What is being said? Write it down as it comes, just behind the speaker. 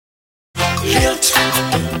lilt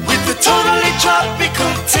with a totally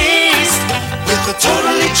tropical taste. With a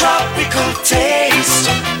totally tropical taste.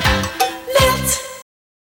 Lilt.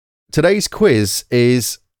 Today's quiz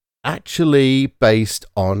is actually based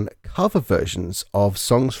on cover versions of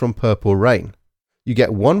songs from Purple Rain. You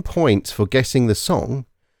get 1 point for guessing the song.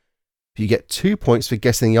 You get 2 points for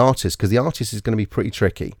guessing the artist, because the artist is going to be pretty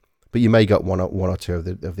tricky. But you may get one or two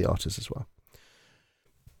of the artists as well.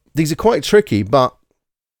 These are quite tricky, but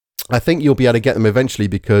I think you'll be able to get them eventually,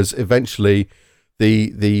 because eventually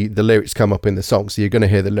the lyrics come up in the song, so you're going to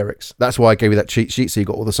hear the lyrics. That's why I gave you that cheat sheet, so you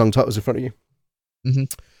got all the song titles in front of you. Mm-hmm.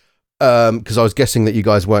 Because I was guessing that you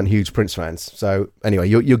guys weren't huge Prince fans. So anyway,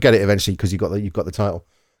 you'll get it eventually, because you've got the title,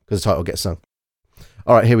 because the title gets sung.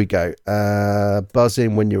 All right, here we go. Buzz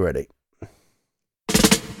in when you're ready.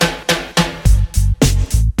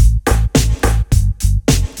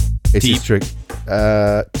 It's his trick.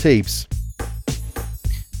 Teebs.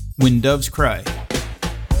 When Doves Cry.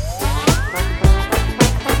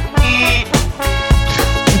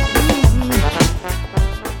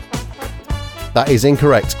 That is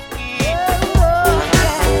incorrect.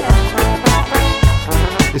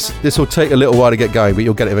 This will take a little while to get going, but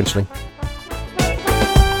you'll get it eventually.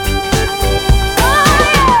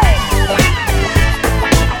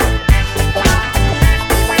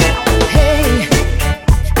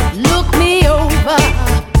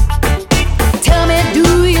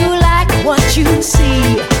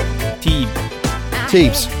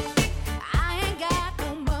 Teebs.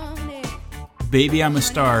 Baby, I'm a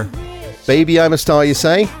Star. Baby, I'm a Star, you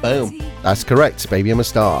say? Boom. That's correct. Baby, I'm a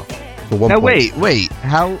Star. For 1 Now, point. wait.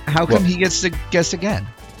 How come he gets to guess again?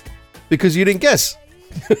 Because you didn't guess.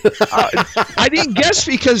 I didn't guess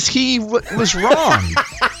because he was wrong.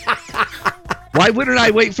 Why wouldn't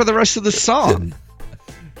I wait for the rest of the song?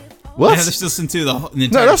 What? I have to listen to the entire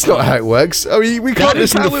No, that's song. not how it works. I mean, we can't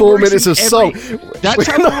listen to how it 4 works minutes in of song. That's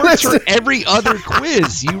how it works for every other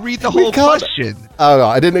quiz. You read the whole question. Oh, no,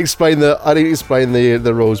 I didn't explain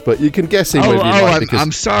the rules, but you can guess in whether you like, because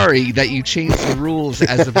I'm sorry that you changed the rules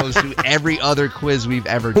as opposed to every other quiz we've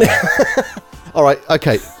ever done. All right,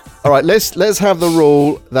 okay. All right, let's have the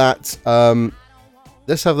rule that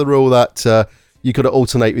you could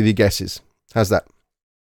alternate with your guesses. How's that?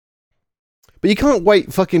 But you can't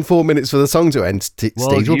wait fucking 4 minutes for the song to end, Steve.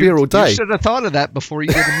 We'll be here all day. You should have thought of that before you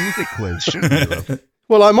did a music quiz, shouldn't you?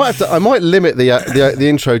 Well, I might limit the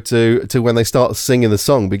intro to when they start singing the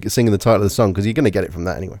song, singing the title of the song, because you're going to get it from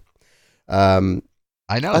that anyway. I know.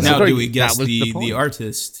 Now, do we guess the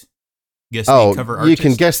artist? Guess the cover artist? You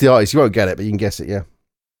can guess the artist. You won't get it, but you can guess it, yeah.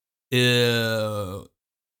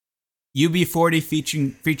 UB40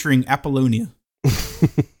 featuring Apollonia.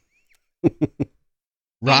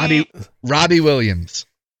 Robbie Williams.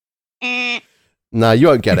 No, you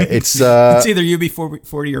won't get it. It's it's either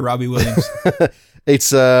UB40 or Robbie Williams.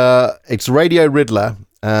 It's Radio Riddler,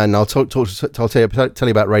 and I'll tell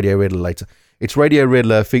you about Radio Riddler later. It's Radio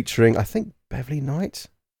Riddler featuring, I think, Beverly Knight,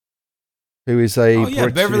 who is a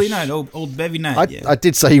British... Beverly Knight, old Bevy Knight. I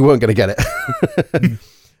did say you weren't going to get it.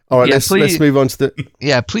 All right, let's move on to the...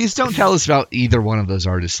 Yeah, please don't tell us about either one of those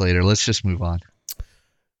artists later. Let's just move on.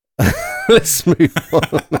 Let's move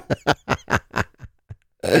on.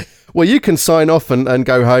 Well, you can sign off and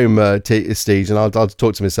go home, Steege, and I'll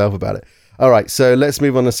talk to myself about it. All right, so let's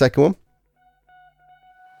move on to the second one.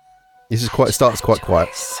 This is starts quite quiet.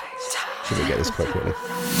 Should we get this quite quickly?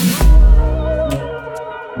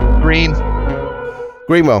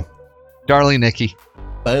 Greenwell. Darling Nikki.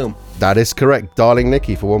 Boom. That is correct. Darling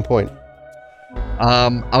Nikki for 1 point.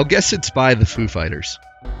 I'll guess it's by the Foo Fighters.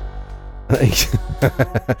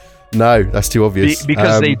 No, that's too obvious.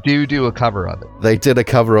 Because they do a cover of it. They did a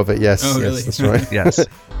cover of it, yes. Oh, really? Yes, that's right. Yes.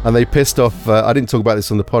 And they pissed off, I didn't talk about this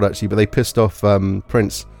on the pod actually, but they pissed off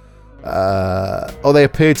Prince. They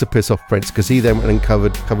appeared to piss off Prince, because he then went and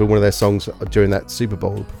covered one of their songs during that Super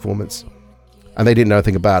Bowl performance. And they didn't know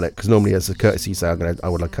anything about it, because normally as a courtesy say, I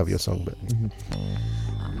would like to cover your song.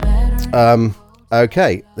 But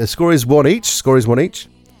okay, the score is one each.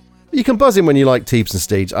 You can buzz in when you like, Teeps and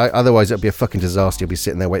Steege. Otherwise, it'll be a fucking disaster. You'll be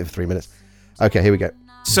sitting there waiting for 3 minutes. Okay, here we go.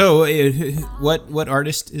 So, what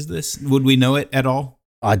artist is this? Would we know it at all?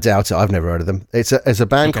 I doubt it. I've never heard of them. It's a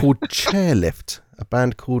band called Chairlift. A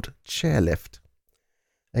band called Chairlift.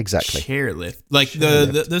 Exactly. Chairlift. Like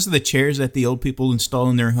Chairlift. Those are the chairs that the old people install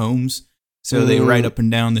in their homes. So they ride up and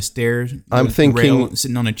down the stairs. I'm thinking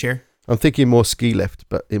sitting on a chair. I'm thinking more ski lift,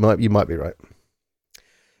 but you might be right.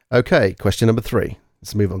 Okay, question number 3.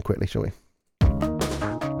 Let's move on quickly, shall we?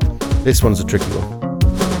 This one's a tricky one.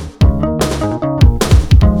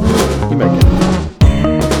 You may get it.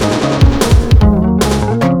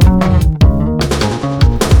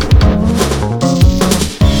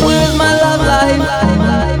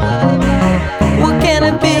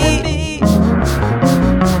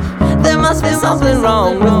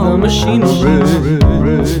 machinery.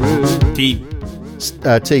 Teep.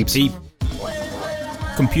 Teeps. Teep.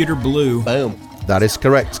 Computer Blue. Boom. That is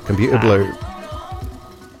correct. Computer Blue.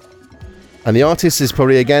 And the artist is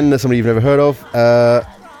probably, again, somebody you've never heard of. The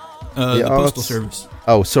Postal Service.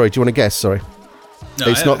 Oh, sorry. Do you want to guess? Sorry. No,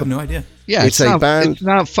 It's I not have no idea. Yeah, It's a band- It's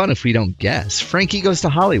not fun if we don't guess. Frankie Goes to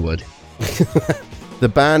Hollywood. The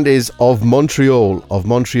band is of Montreal.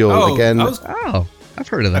 Oh, again. Oh, I've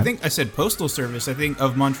heard of that. I think I said Postal Service. I think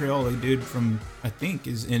of Montreal, a dude from, I think,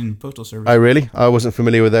 is in Postal Service. Oh, really? I wasn't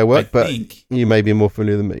familiar with their work, I but think. you may be more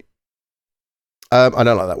familiar than me. I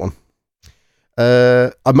don't like that one.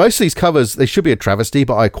 Most of these covers, they should be a travesty,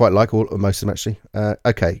 but I quite like most of them, actually.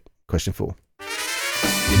 Okay, question 4.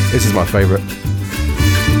 This is my favourite.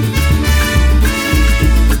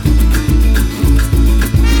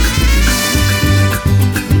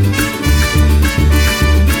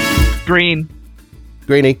 Green.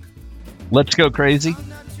 Greenie. Let's Go Crazy.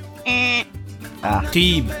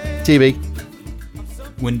 Teeb. TV.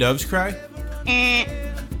 When Doves Cry.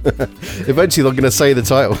 Eventually, they're going to say the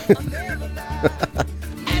title.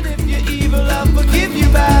 And if you're evil, I'll forgive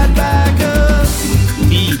you bad backers.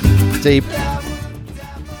 Teeb. Deep.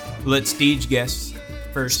 Let Steege guess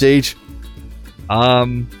first. Stage.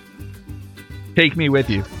 Take Me With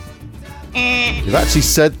You. You've actually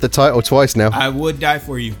said the title twice now. I Would Die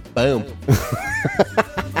For You. Boom.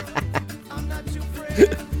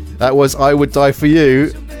 That was I Would Die For You,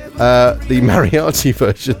 the mariachi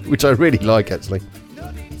version, which I really like, actually.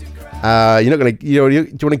 You're not going to... do you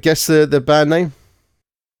want to guess the band name?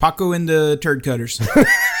 Paco and the Turd Cutters.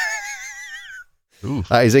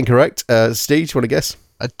 That is incorrect. Steve, do you want to guess?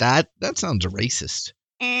 That sounds racist.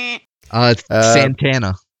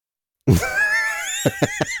 Santana.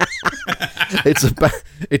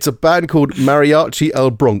 It's a band called Mariachi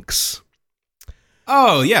El Bronx.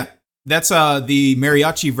 Oh, yeah. That's the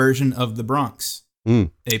mariachi version of the Bronx.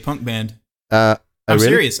 Mm. A punk band. I'm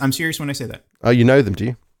serious. I'm serious when I say that. Oh, you know them, do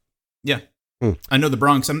you? Yeah. Hmm. I know the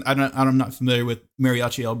Bronx. I'm not familiar with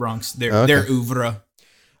Mariachi El Bronx. Their oeuvre.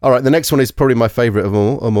 All right, the next one is probably my favourite of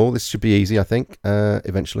all. This should be easy, I think,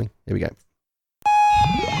 eventually. Here we go.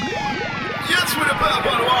 Yes, with a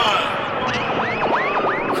purple one.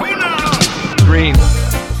 Green.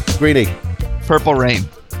 Greenie. Purple Rain.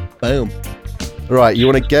 Boom. Right, you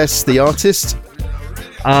want to guess the artist?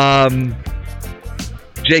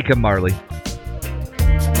 Jacob Marley.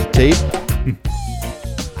 T.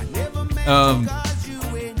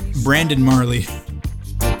 Brandon Marley.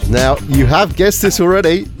 Now, you have guessed this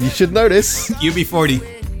already. You should know this. UB40.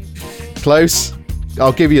 Close.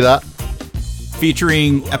 I'll give you that.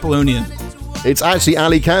 Featuring Apollonia. It's actually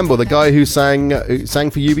Ali Campbell, the guy who sang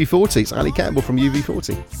for UB40. It's Ali Campbell from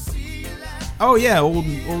UB40. Oh, yeah. Old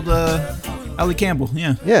Ali Campbell.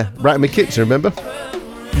 Yeah. Yeah, Rat in the Kitchen, remember?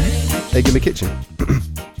 Egg in the Kitchen.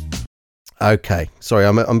 Okay, sorry,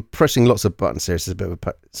 I'm pressing lots of buttons here. It's a bit of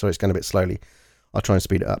sorry, it's going a bit slowly. I'll try and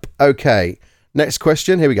speed it up. Okay, next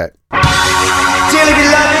question. Here we go.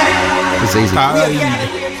 It's easy.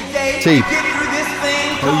 T.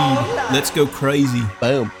 Let's Go Crazy.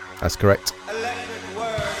 Boom. That's correct.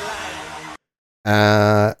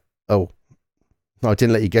 Oh, no, I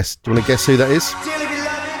didn't let you guess. Do you want to guess who that is?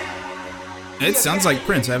 It sounds like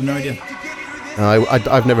Prince. I have no idea.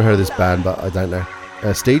 I've never heard of this band, but I don't know.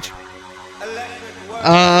 Steve?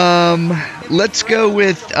 Let's go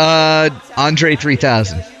with Andre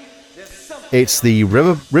 3000. It's the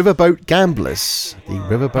Riverboat Gamblers. The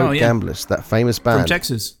Riverboat Gamblers, that famous band. From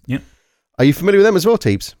Texas. Yep. Are you familiar with them as well,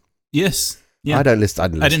 Teebs? Yes. Yeah. I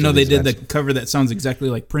didn't know they did the cover that sounds exactly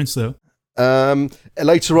like Prince, though.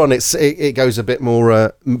 Later on, it goes a bit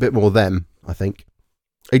more them, I think.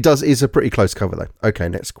 It does. Is a pretty close cover though. Okay,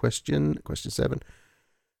 next question. Question 7.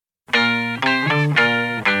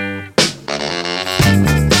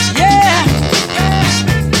 Yeah.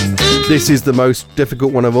 This is the most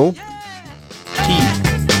difficult one of all.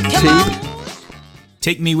 Teeb.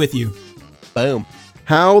 Take Me With You. Boom.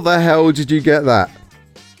 How the hell did you get that?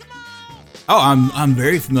 Oh, I'm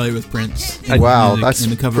very familiar with Prince. Wow, in the that's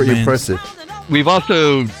cover pretty bands. impressive. We've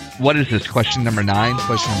also, what is this? Question number 9?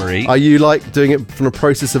 Question number 8? Are you like doing it from a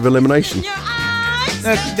process of elimination?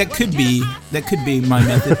 That could be my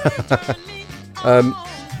method.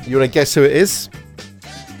 You want to guess who it is?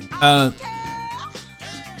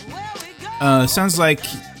 Sounds like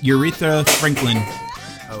Aretha Franklin.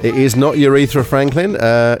 It is not Aretha Franklin.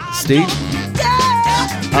 Steve?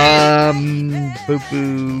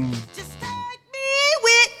 Boo-boo.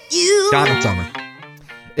 Donna Summer.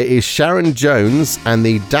 It is Sharon Jones and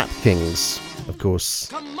the Dap Kings, of course.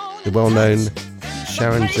 The well-known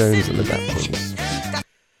Sharon Jones and the Dap Kings.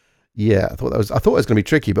 Yeah, I thought it was going to be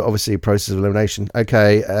tricky, but obviously process of elimination.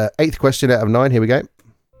 Okay, 8th question out of 9. Here we go.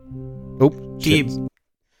 Oh, shit. Teeb.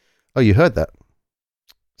 Oh, you heard that.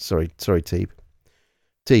 Sorry, Teeb.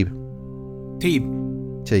 Teeb.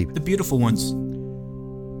 Teeb. The beautiful ones.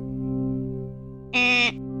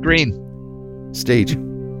 Green. Steege.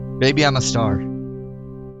 Baby, I'm a star.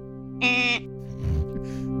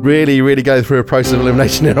 Really, really going through a process of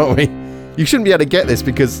elimination here, aren't we? You shouldn't be able to get this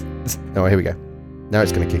because... Oh, here we go. Now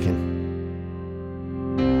it's going to kick in.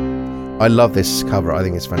 I love this cover. I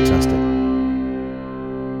think it's fantastic.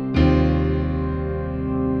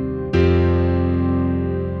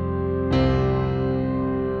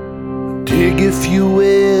 Dig, if you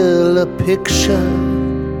will, a picture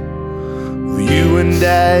of you and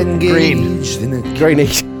I engaged in a Greeny.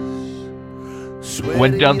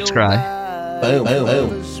 When Doves Cry. Boom,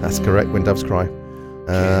 boom. That's correct, When Doves Cry.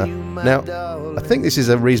 Now, I think this is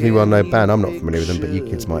a reasonably well-known band. I'm not familiar with them, but you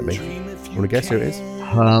kids might be. Want to guess who it is?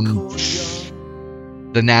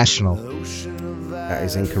 The National. That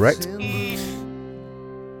is incorrect.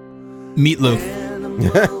 Meatloaf.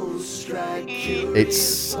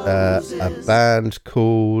 It's a band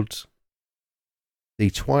called the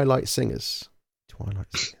Twilight Singers. Twilight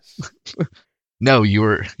Singers. No, you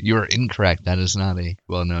were incorrect. That is not a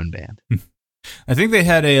well-known band. I think they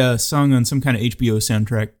had a song on some kind of HBO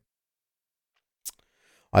soundtrack.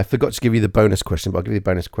 I forgot to give you the bonus question, but I'll give you the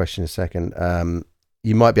bonus question in a second.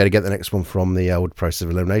 You might be able to get the next one from the old process of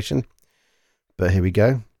elimination. But here we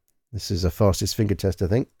go. This is a fastest finger test, I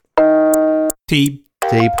think. Teeb.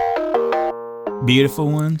 Beautiful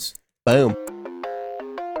ones. Boom.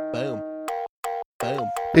 Boom. Boom.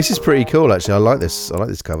 This is pretty cool, actually. I like this. I like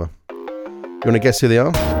this cover. You want to guess who they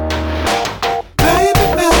are?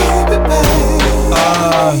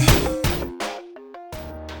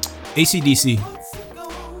 AC/DC.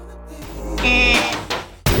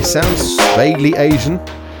 It sounds vaguely Asian.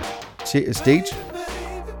 Steege?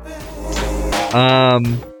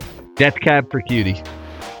 Death Cab for Cutie.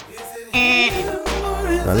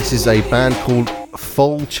 Now, this is a band called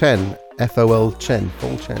Fol Chen. F-O-L Chen.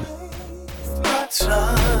 Fol Chen.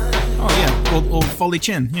 Oh, yeah. Old Folly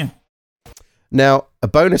Chin, yeah. Now, a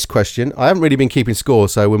bonus question. I haven't really been keeping score,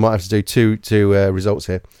 so we might have to do two results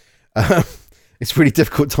here. It's really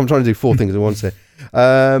difficult. I'm trying to do 4 things at once here.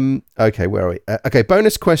 Okay, where are we? Okay,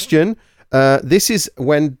 bonus question. This is I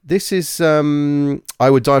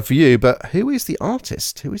Would Die For You, but who is the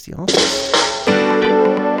artist?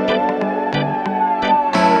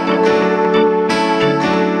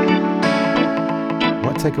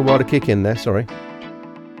 Might take a while to kick in there, sorry.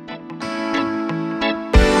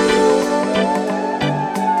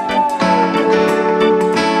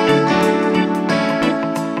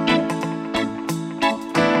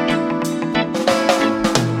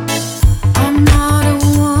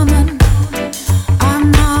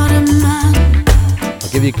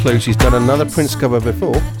 Give you a clue, she's done another Prince cover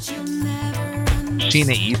before.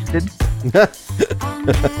 Sheena Easton.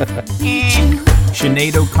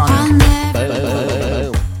 Sinead O'Connor.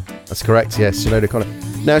 That's correct, yes, Sinead O'Connor.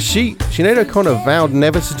 Now, Sinead O'Connor vowed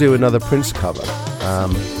never to do another Prince cover,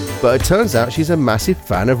 but it turns out she's a massive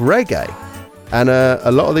fan of reggae. And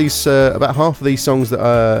a lot of these, about half of these songs that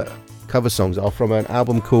are cover songs are from an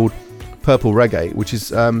album called Purple Reggae, which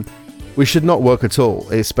is... We Should Not Work At All.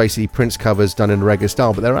 It's basically Prince covers done in a reggae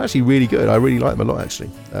style, but they're actually really good. I really like them a lot,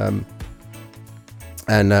 actually.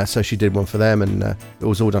 So she did one for them, and it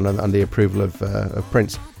was all done under the approval of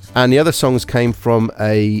Prince. And the other songs came from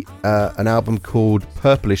an album called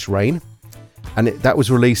Purplish Rain, and that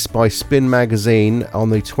was released by Spin Magazine on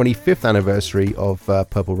the 25th anniversary of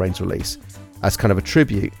Purple Rain's release as kind of a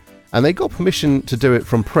tribute. And they got permission to do it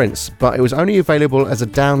from Prince, but it was only available as a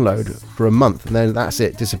download for a month, and then that's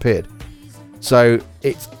it, disappeared. So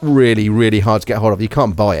it's really, really hard to get hold of. You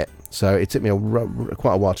can't buy it. So it took me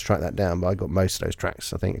quite a while to track that down, but I got most of those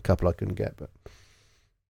tracks. I think a couple I couldn't get. But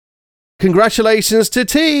congratulations to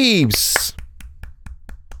Teebs!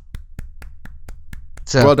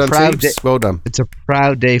 Well done, Teebs. Well done. It's a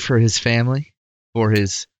proud day for his family, for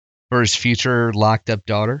his future locked up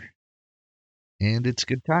daughter, and it's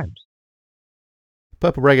good times.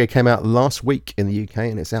 Purple Reggae came out last week in the UK,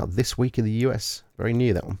 and it's out this week in the US. Very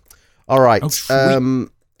new, that one. All right. Oh,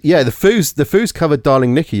 yeah, the Foos covered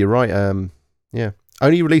Darling Nikki. You're right. Yeah,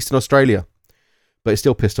 only released in Australia, but it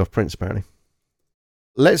still pissed off Prince apparently.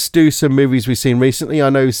 Let's do some movies we've seen recently. I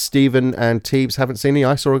know Stephen and Teebs haven't seen any.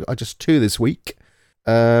 I saw just 2 this week.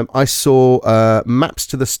 I saw Maps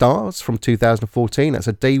to the Stars from 2014. That's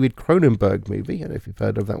a David Cronenberg movie. I don't know if you've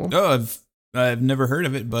heard of that one. Oh, I've never heard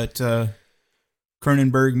of it, but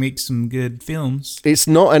Cronenberg makes some good films. It's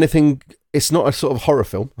not anything It's not a sort of horror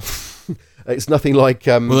film. It's nothing like.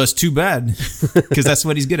 Well, that's too bad, because that's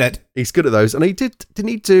what he's good at. He's good at those, and didn't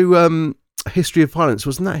he do History of Violence?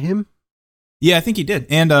 Wasn't that him? Yeah, I think he did.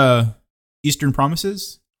 And Eastern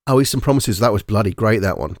Promises. Oh, Eastern Promises. That was bloody great.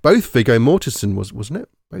 That one. Both Viggo Mortensen wasn't it?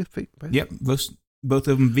 Both. Yep, both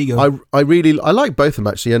of them Viggo. I like both of them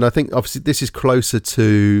actually, and I think obviously this is closer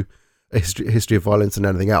to a history of violence than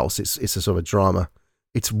anything else. It's a sort of a drama.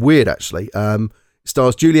 It's weird actually. It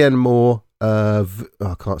stars Julianne Moore. I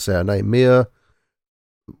can't say her name. Mia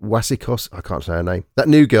Wasikowska. I can't say her name. That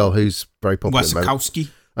new girl who's very popular. Wasikowski.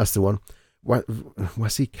 That's the one.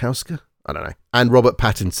 Wasikowska. I don't know. And Robert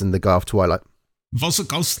Pattinson, the guy of Twilight.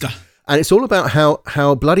 Wasikowska. And it's all about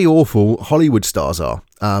how bloody awful Hollywood stars are.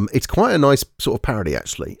 It's quite a nice sort of parody,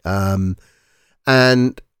 actually.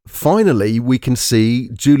 And finally, we can see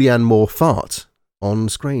Julianne Moore fart on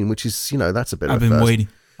screen, which is, that's a bit of a first. I've been waiting.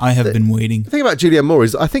 I have been waiting. The thing about Julianne Moore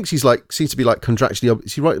is I think she's seems to be contractually,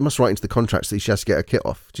 she must write into the contracts that she has to get her kit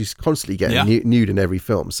off. She's constantly getting nude in every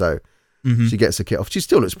film, so she gets her kit off. She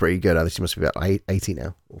still looks pretty good. I think she must be about 80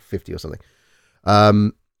 now, or 50 or something.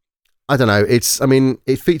 I don't know.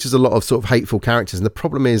 It features a lot of sort of hateful characters, and the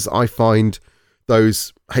problem is I find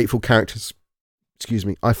those hateful characters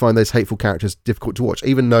difficult to watch,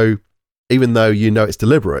 even though it's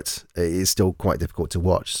deliberate. It is still quite difficult to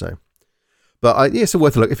watch, so. But it's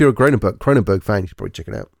worth a look. If you're a Cronenberg fan, you should probably check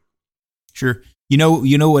it out. Sure. You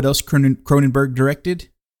know what else Cronenberg directed?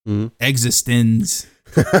 Existence.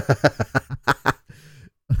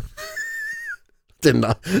 Didn't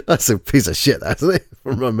I? That's a piece of shit, isn't it?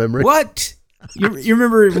 From my memory. What? You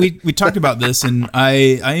remember we talked about this, and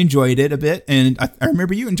I enjoyed it a bit, and I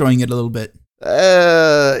remember you enjoying it a little bit.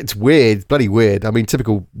 It's weird, bloody weird.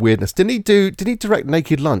 Typical weirdness. Did he direct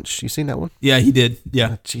Naked Lunch? You seen that one? Yeah, he did.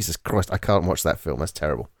 Yeah. Jesus Christ, I can't watch that film. That's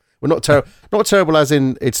terrible. Well, not terrible as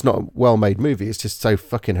in it's not a well-made movie. It's just so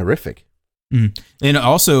fucking horrific. And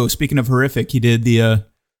also, speaking of horrific, he did the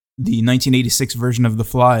 1986 version of The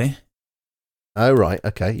Fly. Oh right,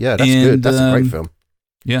 okay, yeah, that's good. That's a great film.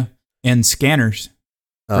 Yeah, and Scanners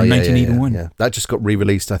from 1981. Yeah, that just got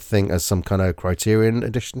re-released, I think, as some kind of Criterion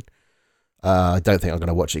edition. I don't think I'm going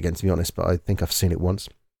to watch it again, to be honest, but I think I've seen it once.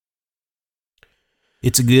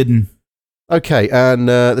 It's a good one. Okay, and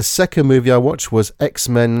the second movie I watched was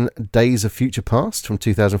X-Men: Days of Future Past from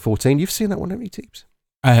 2014. You've seen that one, haven't you, Teeps?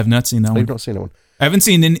 I have not seen that one. You've not seen that one. I haven't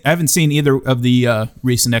seen either of the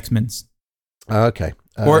recent X-Men's. Okay.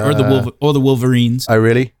 Or the Wolverines. Oh,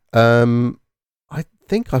 really? I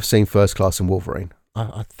think I've seen First Class and Wolverine.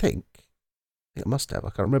 I think I must have. I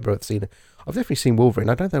can't remember if I've seen it. I've definitely seen Wolverine.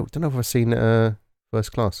 I don't know if I've seen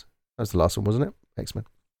First Class. That was the last one, wasn't it? X-Men.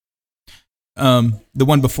 The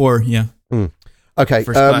one before, yeah. Okay.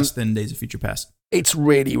 First Class, then Days of Future Past. It's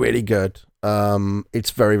really, really good.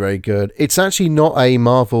 It's very, very good. It's actually not a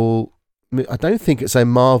Marvel. I don't think it's a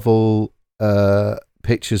Marvel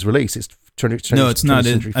Pictures release. It's no, it's not.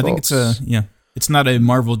 I think it's it's not a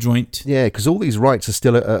Marvel joint. Yeah, because all these rights are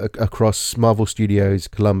still across Marvel Studios,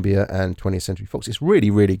 Columbia, and 20th Century Fox. It's really,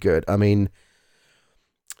 really good.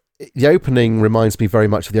 The opening reminds me very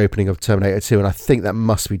much of the opening of Terminator 2, and I think that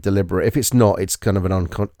must be deliberate. If it's not, it's kind of an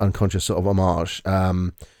unconscious sort of homage.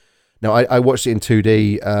 Now, I watched it in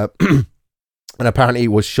 2D, and apparently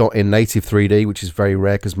it was shot in native 3D, which is very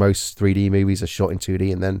rare because most 3D movies are shot in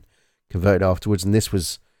 2D and then converted afterwards, and this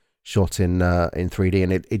was shot in 3D,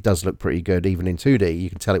 and it does look pretty good even in 2D.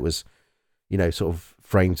 You can tell it was, sort of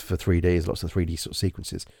framed for 3D. There's lots of 3D sort of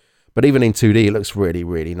sequences. But even in 2D, it looks really,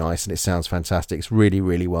 really nice, and it sounds fantastic. It's really,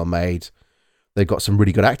 really well made. They've got some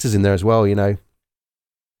really good actors in there as well, we talked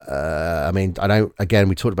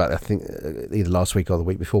about it, I think, either last week or the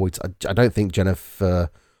week before. I don't think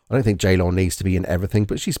J-Lo needs to be in everything,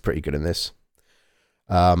 but she's pretty good in this.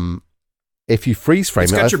 If you freeze frame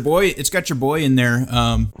it's got your boy in there.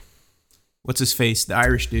 What's his face? The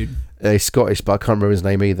Irish dude. He's Scottish, but I can't remember his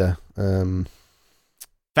name either.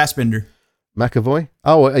 Fassbender. McAvoy?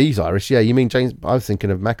 Oh, he's Irish. Yeah, you mean James? I was thinking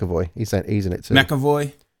of McAvoy. He's in it too.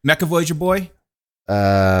 McAvoy's your boy?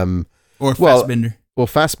 Or well, Fassbender? Well,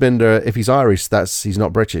 Fassbender, if he's Irish, he's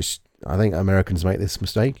not British. I think Americans make this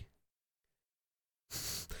mistake.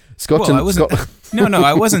 I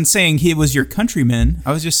wasn't saying he was your countryman.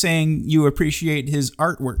 I was just saying you appreciate his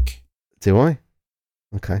artwork. Do I?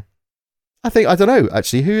 Okay. I don't know,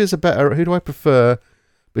 actually. Who do I prefer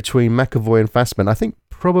between McAvoy and Fassbender? I think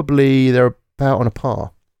probably they're about on a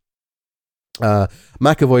par.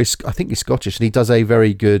 McAvoy, I think he's Scottish, and he does a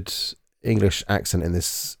very good English accent in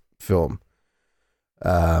this film,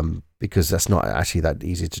 because that's not actually that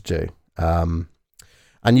easy to do. And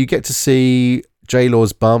you get to see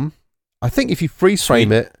J-Law's bum. I think if you freeze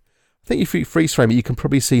frame it, I think if you freeze frame it, you can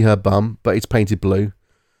probably see her bum, but it's painted blue,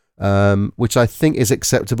 which I think is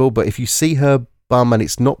acceptable. But if you see her bum and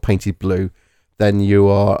it's not painted blue, then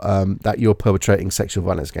you're perpetrating sexual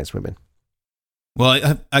violence against women.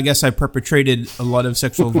 Well, I guess I perpetrated a lot of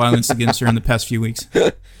sexual violence against her in the past few weeks.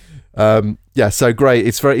 Yeah, so great.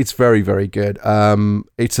 It's very, very good.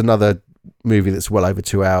 It's another movie that's well over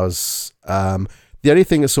 2 hours. The only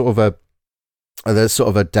thing that's sort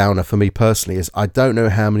of a downer for me personally is I don't know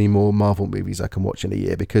how many more Marvel movies I can watch in a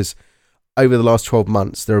year, because over the last 12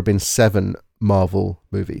 months there have been 7 Marvel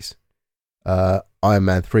movies. Iron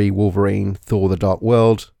Man 3, Wolverine, Thor: The Dark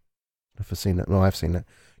World. I've seen that. No, I've seen that.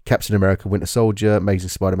 Captain America: Winter Soldier, Amazing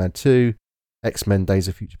Spider-Man 2, X-Men: Days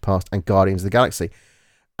of Future Past, and Guardians of the Galaxy.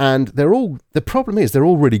 And the problem is they're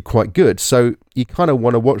all really quite good. So you kind of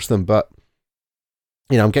want to watch them, but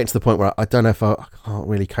I'm getting to the point where I don't know if I can't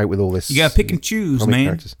really cope with all this. You gotta pick and choose, man.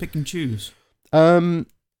 Characters. Pick and choose. I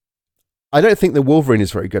don't think the Wolverine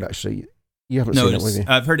is very good, actually. You haven't seen it, have you?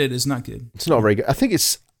 I've heard it is not good. It's not very good. I think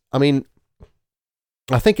it's only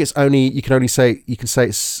you can say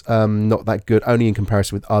it's not that good only in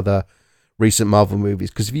comparison with other recent Marvel movies.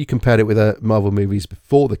 Because if you compared it with Marvel movies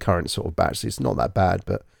before the current sort of batch, it's not that bad.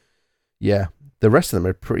 But yeah, the rest of them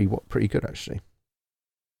are pretty good, actually.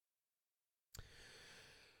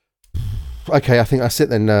 Okay, I think that's it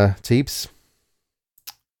then, Teebs.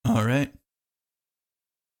 All right.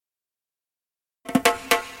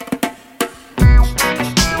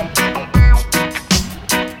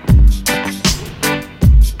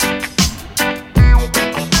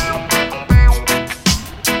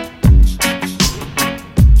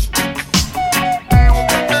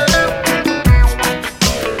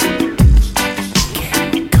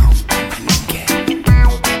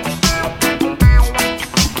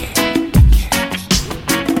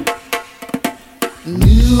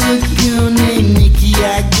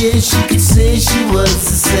 Guess you could say she was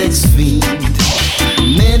a sex fiend.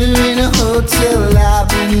 Met her in a hotel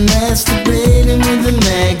lobby, masturbating with a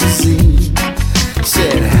magazine.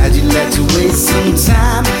 Said, how'd you like to waste some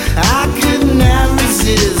time?